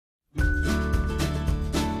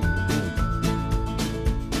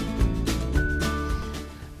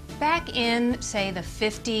Back in, say, the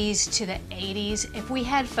 50s to the 80s, if we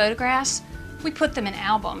had photographs, we put them in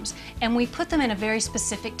albums, and we put them in a very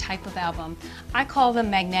specific type of album. I call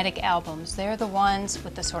them magnetic albums. They're the ones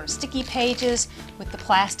with the sort of sticky pages with the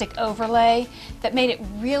plastic overlay that made it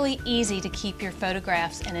really easy to keep your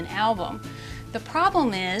photographs in an album. The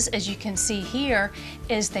problem is, as you can see here,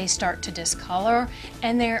 is they start to discolor,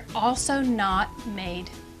 and they're also not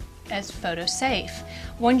made as photo safe.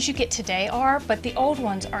 Ones you get today are, but the old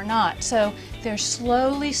ones are not. So they're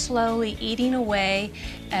slowly eating away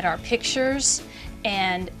at our pictures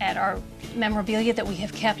and at our memorabilia that we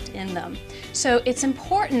have kept in them. So it's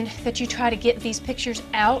important that you try to get these pictures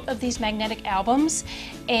out of these magnetic albums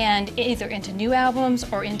and either into new albums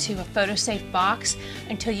or into a photo safe box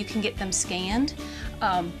until you can get them scanned,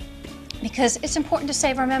 because it's important to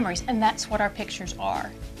save our memories, and that's what our pictures are.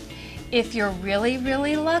 If you're really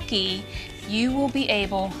lucky, you will be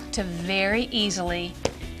able to very easily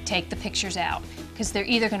take the pictures out, because they're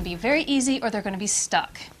either going to be very easy or they're going to be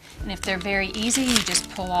stuck. And if they're very easy, you just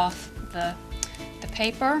pull off the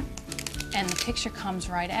paper and the picture comes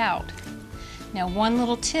right out. Now, one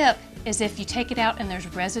little tip is if you take it out and there's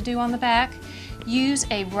residue on the back, use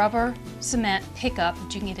a rubber cement pickup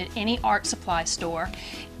that you can get at any art supply store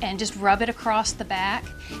and just rub it across the back,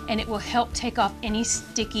 and it will help take off any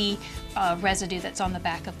sticky residue that's on the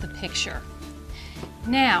back of the picture.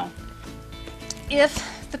 Now,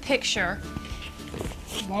 if the picture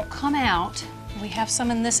won't come out, we have some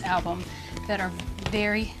in this album that are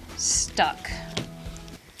very stuck.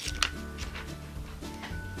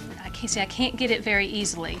 I can't get it very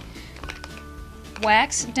easily.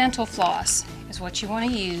 Wax dental floss is what you want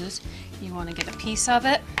to use. You want to get a piece of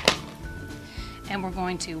it, and we're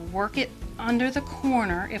going to work it under the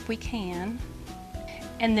corner if we can.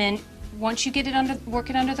 And then once you get it work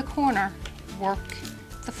it under the corner, work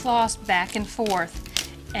the floss back and forth,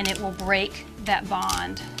 and it will break that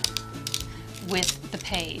bond with the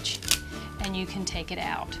page, and you can take it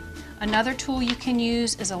out. Another tool you can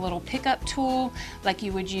use is a little pickup tool like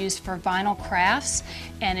you would use for vinyl crafts,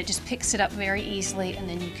 and it just picks it up very easily, and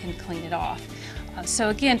then you can clean it off. So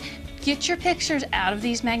again, get your pictures out of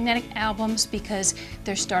these magnetic albums because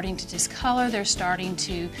they're starting to discolor, they're starting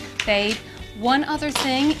to fade. One other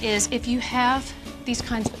thing is if you have these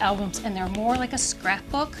kinds of albums and they're more like a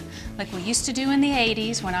scrapbook, like we used to do in the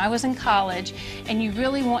 80s when I was in college, and you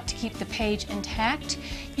really want to keep the page intact,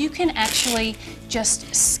 you can actually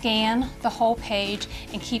just scan the whole page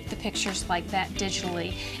and keep the pictures like that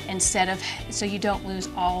digitally so you don't lose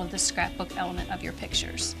all of the scrapbook element of your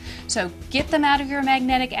pictures. So get them out of your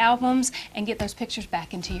magnetic albums and get those pictures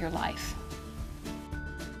back into your life.